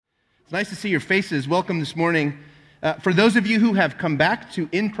It's nice to see your faces. Welcome this morning. For those of you who have come back to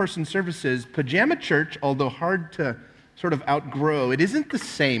in-person services, Pajama Church, although hard to sort of outgrow, it isn't the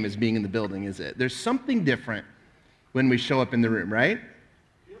same as being in the building, is it? There's something different when we show up in the room, right?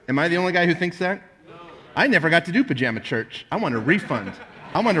 Am I the only guy who thinks that? No. I never got to do Pajama Church. I want a refund.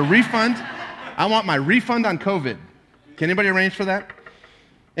 I want my refund on COVID. Can anybody arrange for that?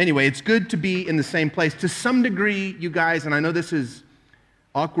 Anyway, it's good to be in the same place. To some degree, you guys, and I know this is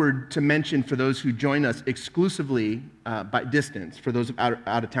awkward to mention for those who join us exclusively by distance, for those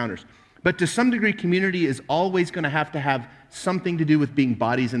out-of-towners. But to some degree, community is always going to have something to do with being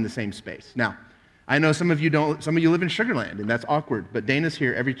bodies in the same space. Now, I know some of you don't, some of you live in Sugar Land, and that's awkward, but Dana's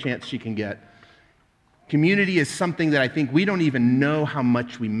here every chance she can get. Community is something that I think we don't even know how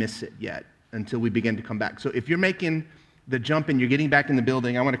much we miss it yet until we begin to come back. So if you're making the jump and you're getting back in the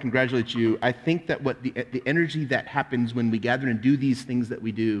building, I want to congratulate you. I think that what the energy that happens when we gather and do these things that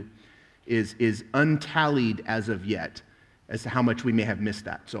we do is untallied as of yet as to how much we may have missed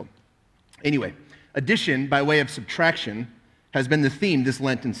that. So anyway, addition by way of subtraction has been the theme this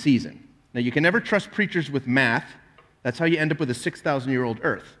Lenten season. Now you can never trust preachers with math. That's how you end up with a 6,000-year-old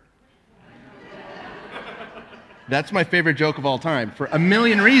earth. That's my favorite joke of all time for a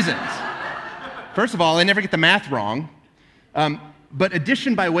million reasons. First of all, I never get the math wrong. But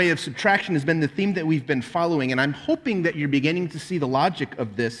addition by way of subtraction has been the theme that we've been following, and I'm hoping that you're beginning to see the logic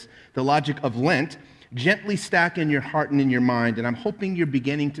of this, the logic of Lent, gently stack in your heart and in your mind, and I'm hoping you're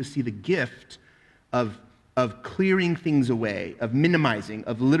beginning to see the gift of clearing things away, of minimizing,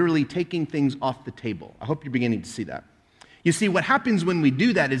 of literally taking things off the table. I hope you're beginning to see that. You see, what happens when we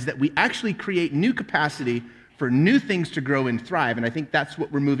do that is that we actually create new capacity for new things to grow and thrive, and I think that's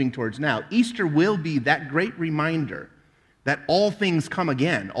what we're moving towards now. Easter will be that great reminder that all things come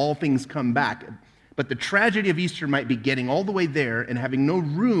again, all things come back. But the tragedy of Easter might be getting all the way there and having no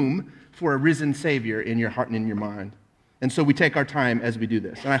room for a risen Savior in your heart and in your mind. And so we take our time as we do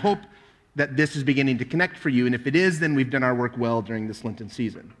this. And I hope that this is beginning to connect for you, and if it is, then we've done our work well during this Lenten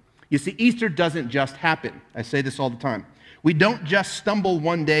season. You see, Easter doesn't just happen. I say this all the time. We don't just stumble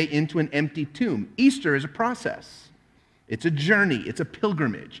one day into an empty tomb. Easter is a process. It's a journey. It's a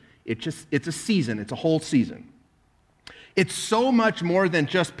pilgrimage. It's a season. It's a whole season. It's so much more than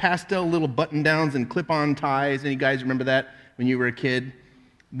just pastel little button-downs and clip-on ties. Any guys remember that when you were a kid?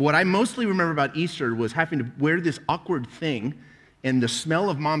 What I mostly remember about Easter was having to wear this awkward thing and the smell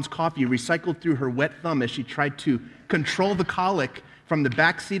of Mom's coffee recycled through her wet thumb as she tried to control the colic from the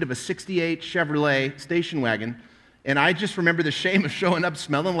back seat of a 68 Chevrolet station wagon. And I just remember the shame of showing up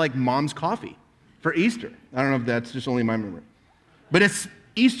smelling like Mom's coffee for Easter. I don't know if that's just only my memory. But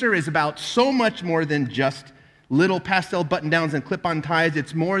Easter is about so much more than just little pastel button-downs and clip-on ties.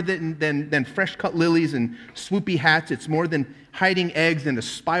 It's more than fresh-cut lilies and swoopy hats. It's more than hiding eggs in a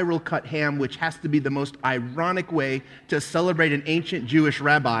spiral-cut ham, which has to be the most ironic way to celebrate an ancient Jewish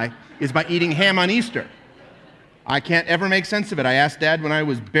rabbi is by eating ham on Easter. I can't ever make sense of it. I asked Dad when I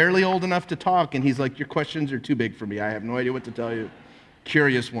was barely old enough to talk, and he's like, your questions are too big for me. I have no idea what to tell you.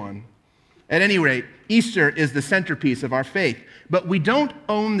 Curious one. At any rate, Easter is the centerpiece of our faith, but we don't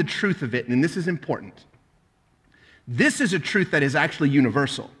own the truth of it, and this is important. This is a truth that is actually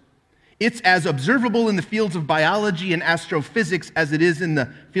universal. It's as observable in the fields of biology and astrophysics as it is in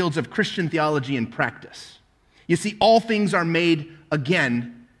the fields of Christian theology and practice. You see, all things are made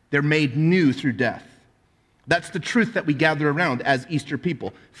again. They're made new through death. That's the truth that we gather around as Easter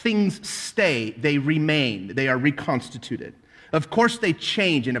people. Things stay, they remain, they are reconstituted. Of course they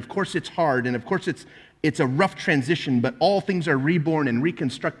change, and of course it's hard, and of course it's a rough transition, but all things are reborn and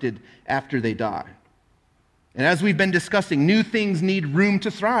reconstructed after they die. And as we've been discussing, new things need room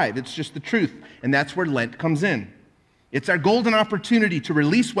to thrive. It's just the truth. And that's where Lent comes in. It's our golden opportunity to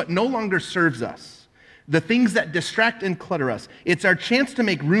release what no longer serves us, the things that distract and clutter us. It's our chance to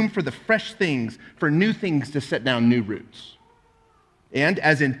make room for the fresh things, for new things to set down new roots. And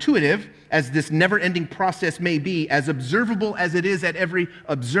as intuitive as this never-ending process may be, as observable as it is at every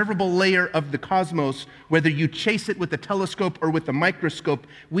observable layer of the cosmos, whether you chase it with a telescope or with a microscope,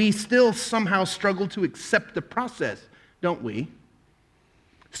 we still somehow struggle to accept the process, don't we?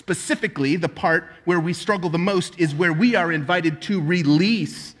 Specifically, the part where we struggle the most is where we are invited to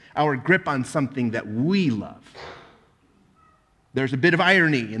release our grip on something that we love. There's a bit of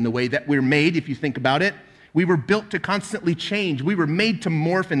irony in the way that we're made, if you think about it. We were built to constantly change. We were made to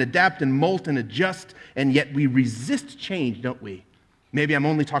morph and adapt and molt and adjust, and yet we resist change, don't we? Maybe I'm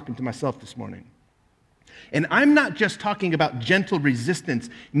only talking to myself this morning. And I'm not just talking about gentle resistance.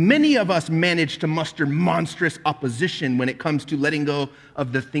 Many of us manage to muster monstrous opposition when it comes to letting go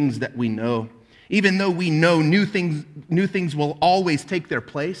of the things that we know. Even though we know new things will always take their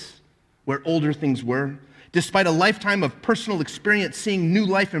place, where older things were. Despite a lifetime of personal experience seeing new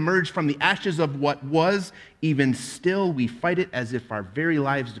life emerge from the ashes of what was, even still we fight it as if our very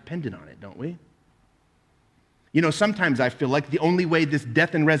lives depended on it, don't we? You know, sometimes I feel like the only way this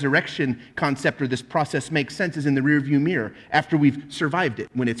death and resurrection concept or this process makes sense is in the rearview mirror after we've survived it,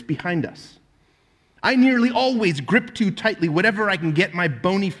 when it's behind us. I nearly always grip too tightly whatever I can get my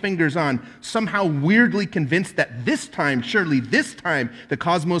bony fingers on, somehow weirdly convinced that this time, surely this time, the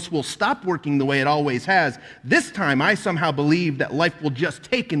cosmos will stop working the way it always has. This time, I somehow believe that life will just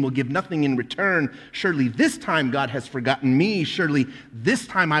take and will give nothing in return. Surely this time, God has forgotten me. Surely this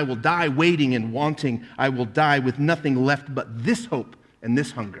time, I will die waiting and wanting. I will die with nothing left but this hope and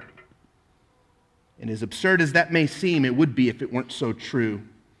this hunger. And as absurd as that may seem, it would be if it weren't so true.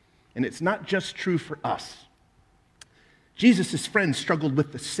 And it's not just true for us. Jesus' friends struggled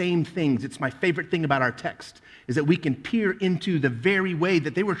with the same things. It's my favorite thing about our text, is that we can peer into the very way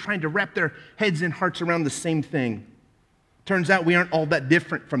that they were trying to wrap their heads and hearts around the same thing. Turns out we aren't all that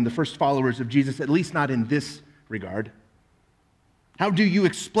different from the first followers of Jesus, at least not in this regard. How do you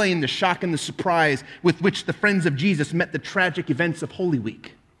explain the shock and the surprise with which the friends of Jesus met the tragic events of Holy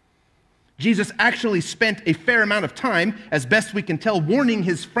Week? Jesus actually spent a fair amount of time, as best we can tell, warning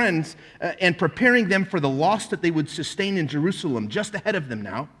his friends and preparing them for the loss that they would sustain in Jerusalem, just ahead of them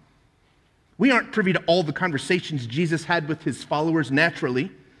now. We aren't privy to all the conversations Jesus had with his followers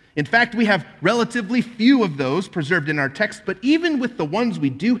naturally. In fact, we have relatively few of those preserved in our text, but even with the ones we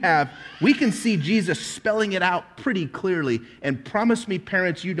do have, we can see Jesus spelling it out pretty clearly. And promise me,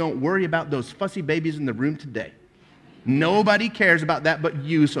 parents, you don't worry about those fussy babies in the room today. Nobody cares about that but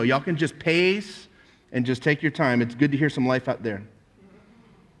you, so y'all can just pace and just take your time. It's good to hear some life out there.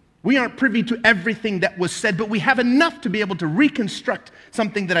 We aren't privy to everything that was said, but we have enough to be able to reconstruct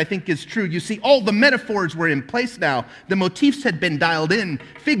something that I think is true. You see, all the metaphors were in place now. The motifs had been dialed in.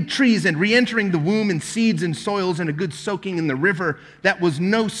 Fig trees and re-entering the womb and seeds and soils and a good soaking in the river. That was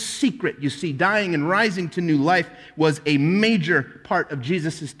no secret. You see, dying and rising to new life was a major part of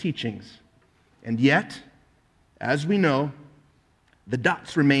Jesus' teachings. And yet, as we know, the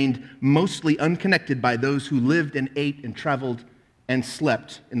dots remained mostly unconnected by those who lived and ate and traveled and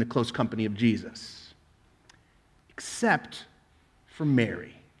slept in the close company of Jesus, except for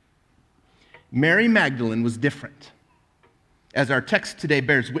Mary. Mary Magdalene was different, as our text today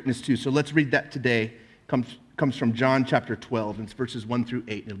bears witness to. So let's read that today. Comes from John chapter 12, and it's verses 1 through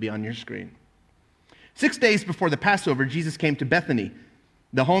 8, and it'll be on your screen. 6 days before the Passover, Jesus came to Bethany,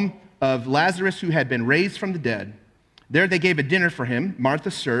 the home of Lazarus who had been raised from the dead. There they gave a dinner for him.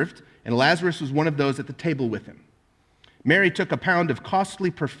 Martha served, and Lazarus was one of those at the table with him. Mary took a pound of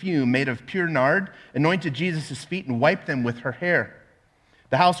costly perfume made of pure nard, anointed Jesus' feet, and wiped them with her hair.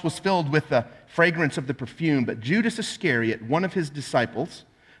 The house was filled with the fragrance of the perfume, but Judas Iscariot, one of his disciples,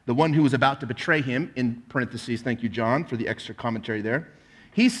 the one who was about to betray him, in parentheses, thank you, John, for the extra commentary there,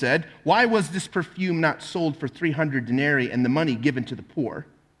 he said, "Why was this perfume not sold for 300 denarii and the money given to the poor?"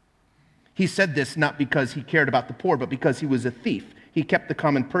 He said this not because he cared about the poor, but because he was a thief. He kept the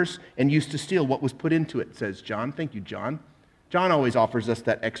common purse and used to steal what was put into it, says John. Thank you, John. John always offers us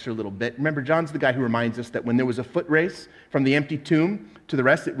that extra little bit. Remember, John's the guy who reminds us that when there was a foot race from the empty tomb to the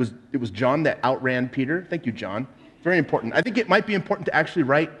rest, it was John that outran Peter. Thank you, John. Very important. I think it might be important to actually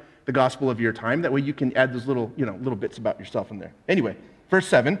write the gospel of your time. That way you can add those little bits about yourself in there. Anyway, verse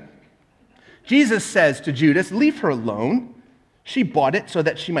 7. Jesus says to Judas, "Leave her alone. She bought it so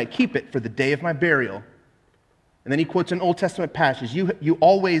that she might keep it for the day of my burial." And then he quotes an Old Testament passage, you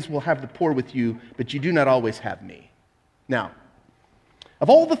always will have the poor with you, but you do not always have me. Now, of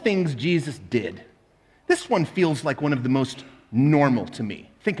all the things Jesus did, this one feels like one of the most normal to me.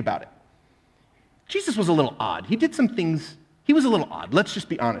 Think about it. Jesus was a little odd. He did some things, he was a little odd. Let's just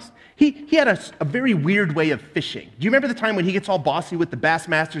be honest. He had a very weird way of fishing. Do you remember the time when he gets all bossy with the bass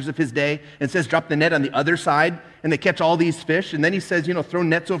masters of his day and says, drop the net on the other side, and they catch all these fish, and then he says, throw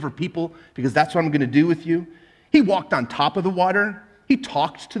nets over people because that's what I'm going to do with you. He walked on top of the water. He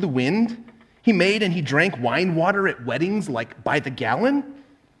talked to the wind. He made and he drank wine water at weddings like by the gallon.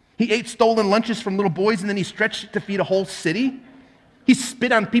 He ate stolen lunches from little boys and then he stretched it to feed a whole city. He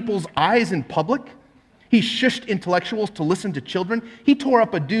spit on people's eyes in public. He shushed intellectuals to listen to children. He tore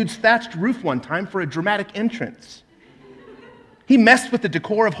up a dude's thatched roof one time for a dramatic entrance. He messed with the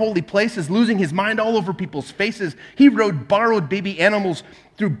decor of holy places, losing his mind all over people's faces. He rode borrowed baby animals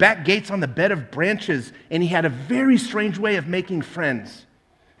through back gates on the bed of branches, and he had a very strange way of making friends.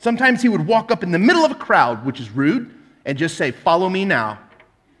 Sometimes he would walk up in the middle of a crowd, which is rude, and just say, "Follow me now."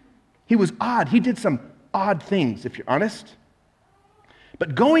 He was odd. He did some odd things, if you're honest.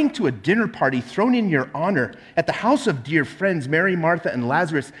 But going to a dinner party thrown in your honor at the house of dear friends Mary, Martha, and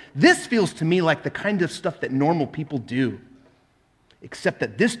Lazarus, this feels to me like the kind of stuff that normal people do, except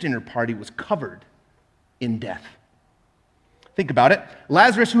that this dinner party was covered in death. Think about it.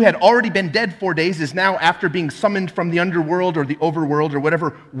 Lazarus, who had already been dead 4 days, is now, after being summoned from the underworld or the overworld or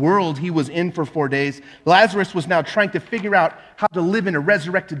whatever world he was in for 4 days, Lazarus was now trying to figure out how to live in a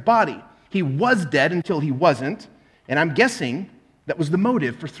resurrected body. He was dead until he wasn't, and I'm guessing that was the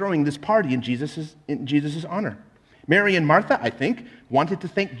motive for throwing this party in Jesus' honor. Mary and Martha, I think, wanted to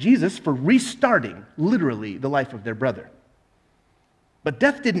thank Jesus for restarting, literally, the life of their brother. But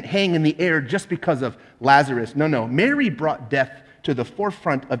death didn't hang in the air just because of Lazarus. No. Mary brought death to the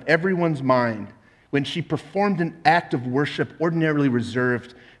forefront of everyone's mind when she performed an act of worship ordinarily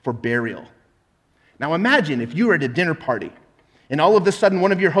reserved for burial. Now imagine if you were at a dinner party and all of a sudden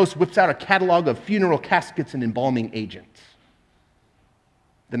one of your hosts whips out a catalog of funeral caskets and embalming agents.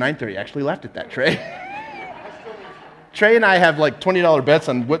 The 930 actually laughed at that, Trey. Trey and I have like $20 bets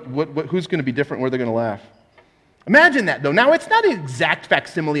on who's going to be different, where they're going to laugh. Imagine that, though. Now, it's not an exact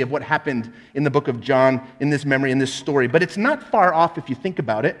facsimile of what happened in the book of John, in this memory, in this story, but it's not far off if you think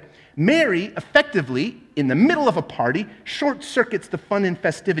about it. Mary, effectively, in the middle of a party, short-circuits the fun and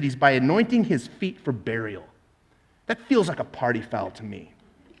festivities by anointing his feet for burial. That feels like a party foul to me.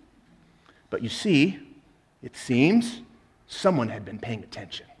 But you see, it seems someone had been paying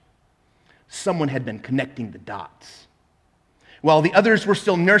attention. Someone had been connecting the dots. While the others were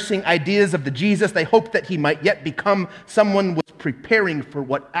still nursing ideas of the Jesus they hoped that he might yet become, someone was preparing for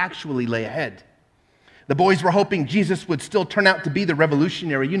what actually lay ahead. The boys were hoping Jesus would still turn out to be the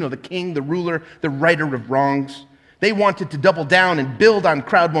revolutionary, the king, the ruler, the righter of wrongs. They wanted to double down and build on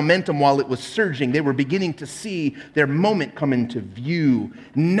crowd momentum while it was surging. They were beginning to see their moment come into view.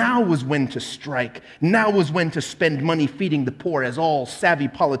 Now was when to strike. Now was when to spend money feeding the poor, as all savvy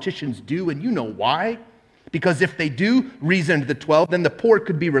politicians do, and you know why? Because if they do, reasoned the 12, then the poor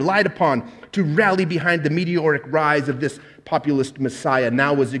could be relied upon to rally behind the meteoric rise of this populist Messiah.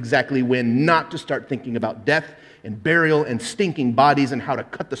 Now was exactly when not to start thinking about death and burial and stinking bodies and how to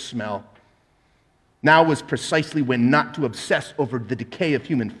cut the smell. Now was precisely when not to obsess over the decay of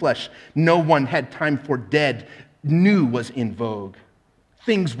human flesh. No one had time for dead. New was in vogue.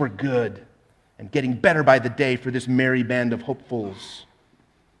 Things were good and getting better by the day for this merry band of hopefuls.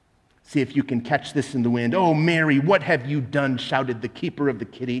 See if you can catch this in the wind. "Oh, Mary, what have you done?" shouted the keeper of the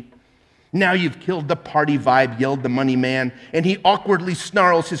kitty. "Now you've killed the party vibe," yelled the money man, and he awkwardly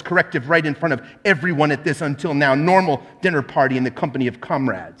snarls his corrective right in front of everyone at this until now normal dinner party in the company of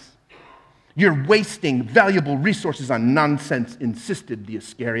comrades. "You're wasting valuable resources on nonsense," insisted the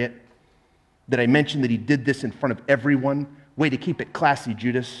Iscariot. "Did I mention that he did this in front of everyone? Way to keep it classy,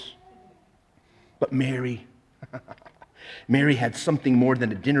 Judas." But Mary had something more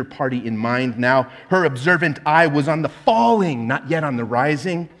than a dinner party in mind now. Her observant eye was on the falling, not yet on the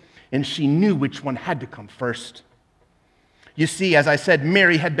rising, and she knew which one had to come first. You see, as I said,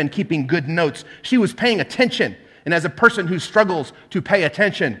 Mary had been keeping good notes. She was paying attention, and as a person who struggles to pay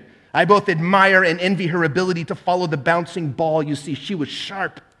attention, I both admire and envy her ability to follow the bouncing ball. You see, she was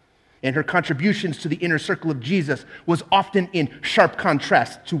sharp, and her contributions to the inner circle of Jesus was often in sharp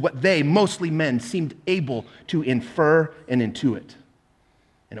contrast to what they, mostly men, seemed able to infer and intuit.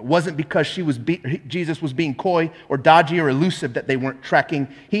 And it wasn't because Jesus was being coy or dodgy or elusive that they weren't tracking.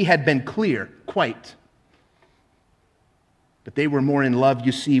 He had been clear, quite. But they were more in love,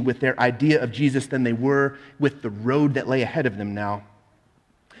 you see, with their idea of Jesus than they were with the road that lay ahead of them now.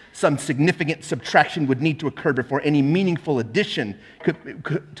 Some significant subtraction would need to occur before any meaningful addition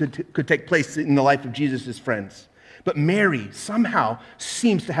could take place in the life of Jesus' friends. But Mary somehow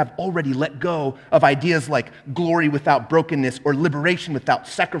seems to have already let go of ideas like glory without brokenness, or liberation without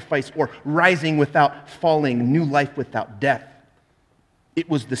sacrifice, or rising without falling, new life without death. It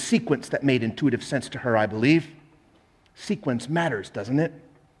was the sequence that made intuitive sense to her, I believe. Sequence matters, doesn't it?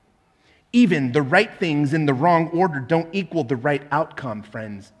 Even the right things in the wrong order don't equal the right outcome,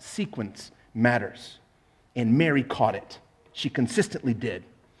 friends. Sequence matters. And Mary caught it. She consistently did.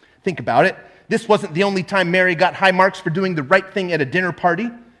 Think about it. This wasn't the only time Mary got high marks for doing the right thing at a dinner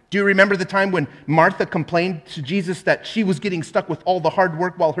party. Do you remember the time when Martha complained to Jesus that she was getting stuck with all the hard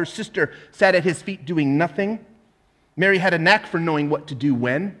work while her sister sat at his feet doing nothing? Mary had a knack for knowing what to do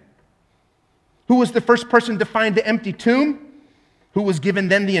when. Who was the first person to find the empty tomb? Who was given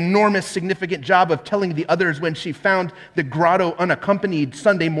then the enormous, significant job of telling the others when she found the grotto unaccompanied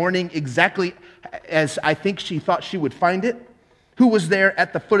Sunday morning exactly as I think she thought she would find it? Who was there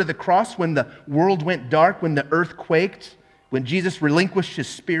at the foot of the cross when the world went dark, when the earth quaked, when Jesus relinquished his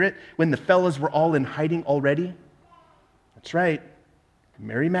spirit, when the fellas were all in hiding already? That's right,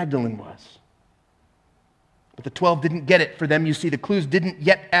 Mary Magdalene was. But the 12 didn't get it. For them, you see, the clues didn't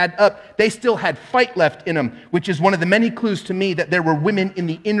yet add up. They still had fight left in them, which is one of the many clues to me that there were women in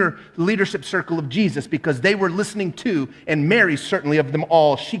the inner leadership circle of Jesus, because they were listening to, and Mary certainly of them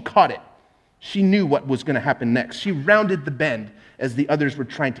all, she caught it. She knew what was going to happen next. She rounded the bend as the others were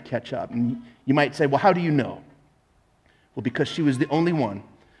trying to catch up. And you might say, well, how do you know? Well, because she was the only one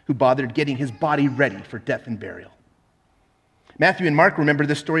who bothered getting his body ready for death and burial. Matthew and Mark remember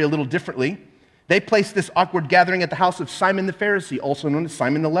this story a little differently. They placed this awkward gathering at the house of Simon the Pharisee, also known as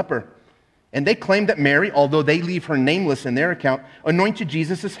Simon the leper. And they claimed that Mary, although they leave her nameless in their account, anointed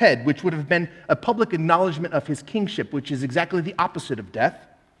Jesus' head, which would have been a public acknowledgement of his kingship, which is exactly the opposite of death,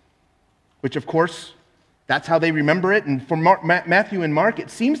 which, of course, that's how they remember it. And for Matthew and Mark, it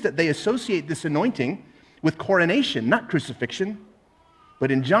seems that they associate this anointing with coronation, not crucifixion. But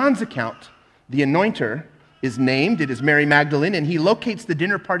in John's account, the anointer is named. It is Mary Magdalene, and he locates the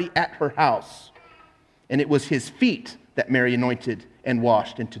dinner party at her house. And it was his feet that Mary anointed and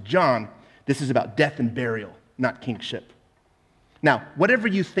washed. And to John, this is about death and burial, not kingship. Now, whatever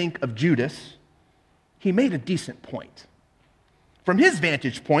you think of Judas, he made a decent point. From his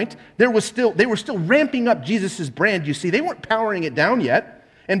vantage point, they were still ramping up Jesus' brand, you see. They weren't powering it down yet.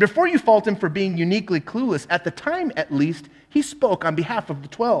 And before you fault him for being uniquely clueless, at the time at least, he spoke on behalf of the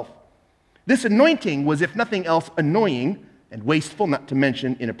 12. This anointing was, if nothing else, annoying and wasteful, not to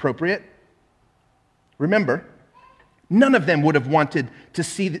mention inappropriate. Remember, none of them would have wanted to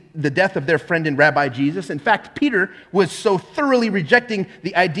see the death of their friend and Rabbi Jesus. In fact, Peter was so thoroughly rejecting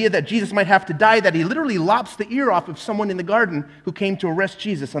the idea that Jesus might have to die that he literally lops the ear off of someone in the garden who came to arrest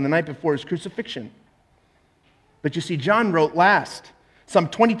Jesus on the night before his crucifixion. But you see, John wrote last, some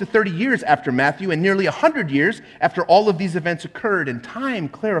 20 to 30 years after Matthew, and nearly 100 years after all of these events occurred. And time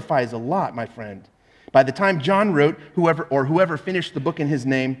clarifies a lot, my friend. By the time John wrote, whoever finished the book in his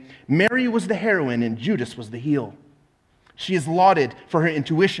name, Mary was the heroine and Judas was the heel. She is lauded for her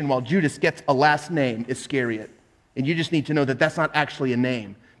intuition while Judas gets a last name, Iscariot. And you just need to know that that's not actually a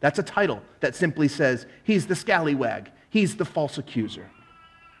name. That's a title that simply says, he's the scallywag, he's the false accuser.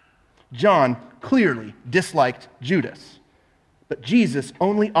 John clearly disliked Judas, but Jesus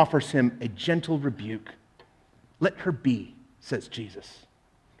only offers him a gentle rebuke. Let her be, says Jesus,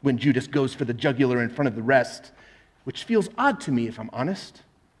 when Judas goes for the jugular in front of the rest, which feels odd to me if I'm honest.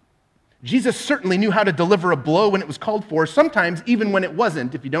 Jesus certainly knew how to deliver a blow when it was called for, sometimes even when it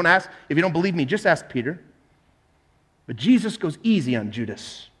wasn't. If you don't believe me, just ask Peter. But Jesus goes easy on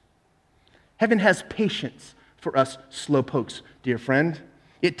Judas. Heaven has patience for us slowpokes, dear friend.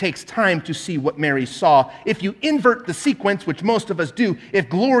 It takes time to see what Mary saw. If you invert the sequence, which most of us do, if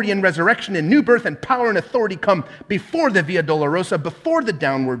glory and resurrection and new birth and power and authority come before the Via Dolorosa, before the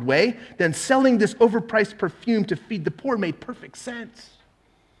downward way, then selling this overpriced perfume to feed the poor made perfect sense.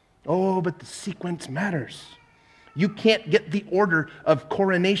 Oh, but the sequence matters. You can't get the order of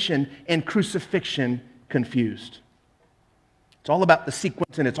coronation and crucifixion confused. It's all about the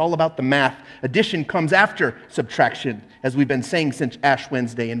sequence and it's all about the math. Addition comes after subtraction, as we've been saying since Ash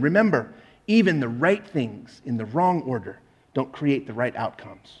Wednesday. And remember, even the right things in the wrong order don't create the right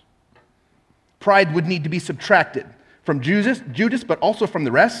outcomes. Pride would need to be subtracted from Judas, but also from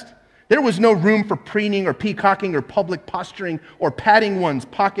the rest. There was no room for preening or peacocking or public posturing or padding one's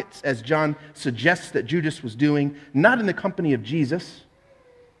pockets, as John suggests that Judas was doing, not in the company of Jesus.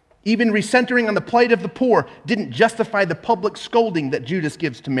 Even recentering on the plight of the poor didn't justify the public scolding that Judas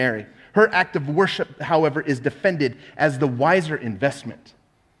gives to Mary. Her act of worship, however, is defended as the wiser investment.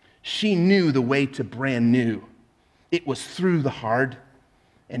 She knew the way to brand new. It was through the hard,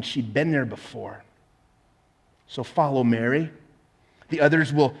 and she'd been there before. So follow Mary. The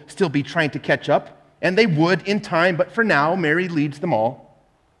others will still be trying to catch up, and they would in time, but for now, Mary leads them all.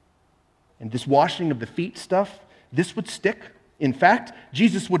 And this washing of the feet stuff, this would stick. In fact,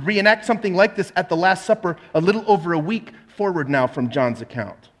 Jesus would reenact something like this at the Last Supper a little over a week forward now from John's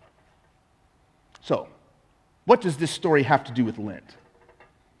account. So, what does this story have to do with Lent?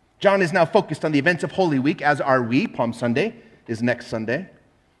 John is now focused on the events of Holy Week, as are we. Palm Sunday is next Sunday.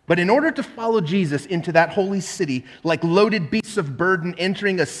 But in order to follow Jesus into that holy city, like loaded beasts of burden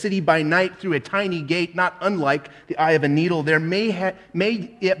entering a city by night through a tiny gate, not unlike the eye of a needle, there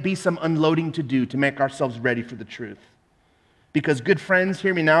may yet be some unloading to do to make ourselves ready for the truth. Because, good friends,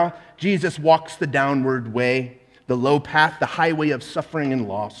 hear me now, Jesus walks the downward way, the low path, the highway of suffering and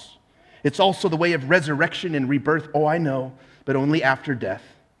loss. It's also the way of resurrection and rebirth, oh, I know, but only after death.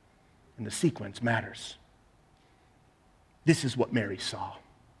 And the sequence matters. This is what Mary saw.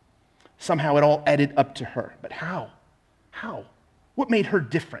 Somehow it all added up to her. But how? How? What made her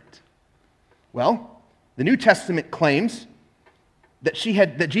different? Well, the New Testament claims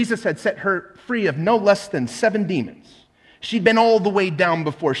that Jesus had set her free of no less than 7 demons. She'd been all the way down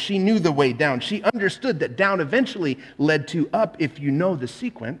before. She knew the way down. She understood that down eventually led to up, if you know the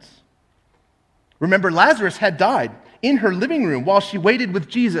sequence. Remember, Lazarus had died in her living room while she waited for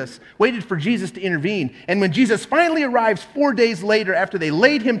Jesus to intervene. And when Jesus finally arrives 4 days later after they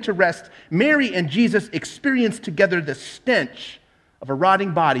laid him to rest, Mary and Jesus experienced together the stench of a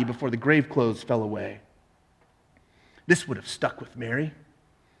rotting body before the grave clothes fell away. This would have stuck with Mary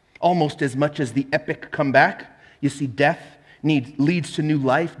almost as much as the epic comeback. You see, death leads to new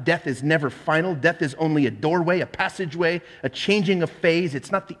life. Death is never final. Death is only a doorway, a passageway, a changing of phase.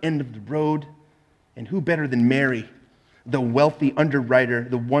 It's not the end of the road. And who better than Mary, the wealthy underwriter,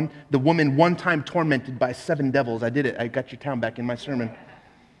 the woman one time tormented by 7 devils? I did it. I got your town back in my sermon.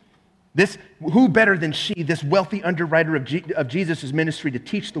 Who better than she, this wealthy underwriter of Jesus' ministry, to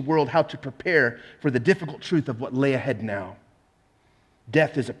teach the world how to prepare for the difficult truth of what lay ahead now?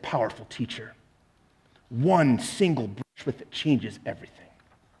 Death is a powerful teacher. One single brush with it changes everything.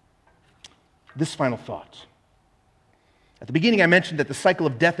 This final thought. At the beginning, I mentioned that the cycle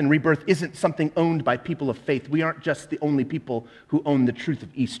of death and rebirth isn't something owned by people of faith. We aren't just the only people who own the truth of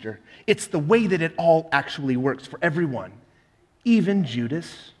Easter. It's the way that it all actually works for everyone, even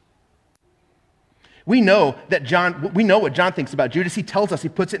Judas. We know what John thinks about Judas. He tells us, he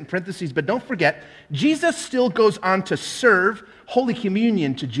puts it in parentheses, but don't forget, Jesus still goes on to serve Holy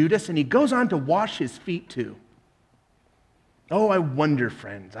Communion to Judas, and he goes on to wash his feet too. Oh, I wonder,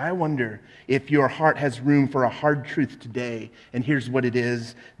 friends, if your heart has room for a hard truth today. And here's what it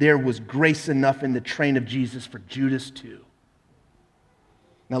is. There was grace enough in the train of Jesus for Judas too.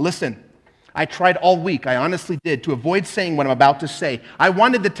 Now listen, I tried all week, I honestly did, to avoid saying what I'm about to say. I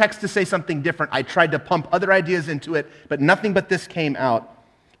wanted the text to say something different. I tried to pump other ideas into it, but nothing but this came out.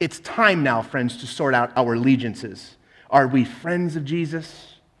 It's time now, friends, to sort out our allegiances. Are we friends of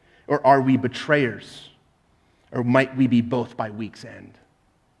Jesus, or are we betrayers? Or might we be both by week's end?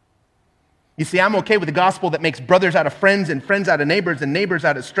 You see, I'm okay with the gospel that makes brothers out of friends and friends out of neighbors and neighbors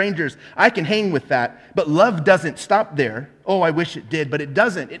out of strangers. I can hang with that. But love doesn't stop there. Oh, I wish it did, but it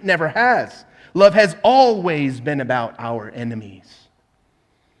doesn't. It never has. Love has always been about our enemies.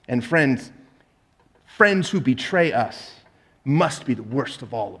 And friends who betray us must be the worst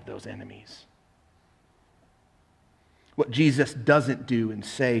of all of those enemies. What Jesus doesn't do and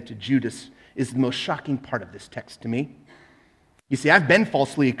say to Judas is the most shocking part of this text to me. You see, I've been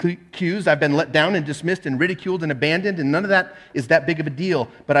falsely accused, I've been let down and dismissed and ridiculed and abandoned, and none of that is that big of a deal.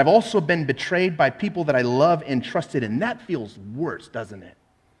 But I've also been betrayed by people that I love and trusted, and that feels worse, doesn't it?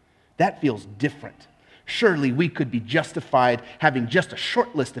 That feels different. Surely we could be justified having just a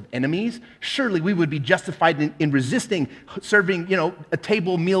short list of enemies. Surely we would be justified in resisting serving, a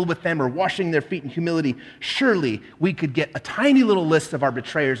table meal with them or washing their feet in humility. Surely we could get a tiny little list of our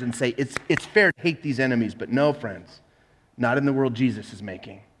betrayers and say, it's fair to hate these enemies. But no, friends, not in the world Jesus is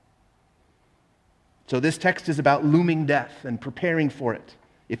making. So this text is about looming death and preparing for it,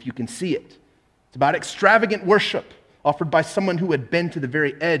 if you can see it. It's about extravagant worship offered by someone who had been to the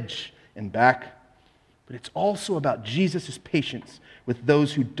very edge and back. But it's also about Jesus' patience with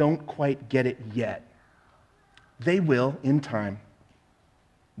those who don't quite get it yet. They will in time.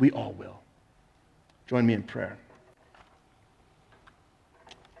 We all will. Join me in prayer.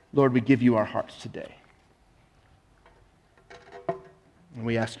 Lord, we give you our hearts today. And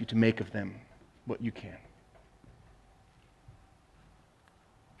we ask you to make of them what you can.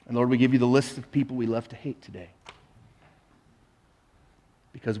 And Lord, we give you the list of people we love to hate today.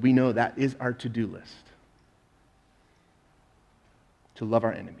 Because we know that is our to-do list. To love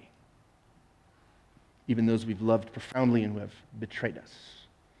our enemy, even those we've loved profoundly and who have betrayed us.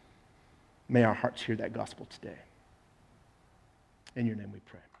 May our hearts hear that gospel today. In your name we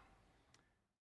pray.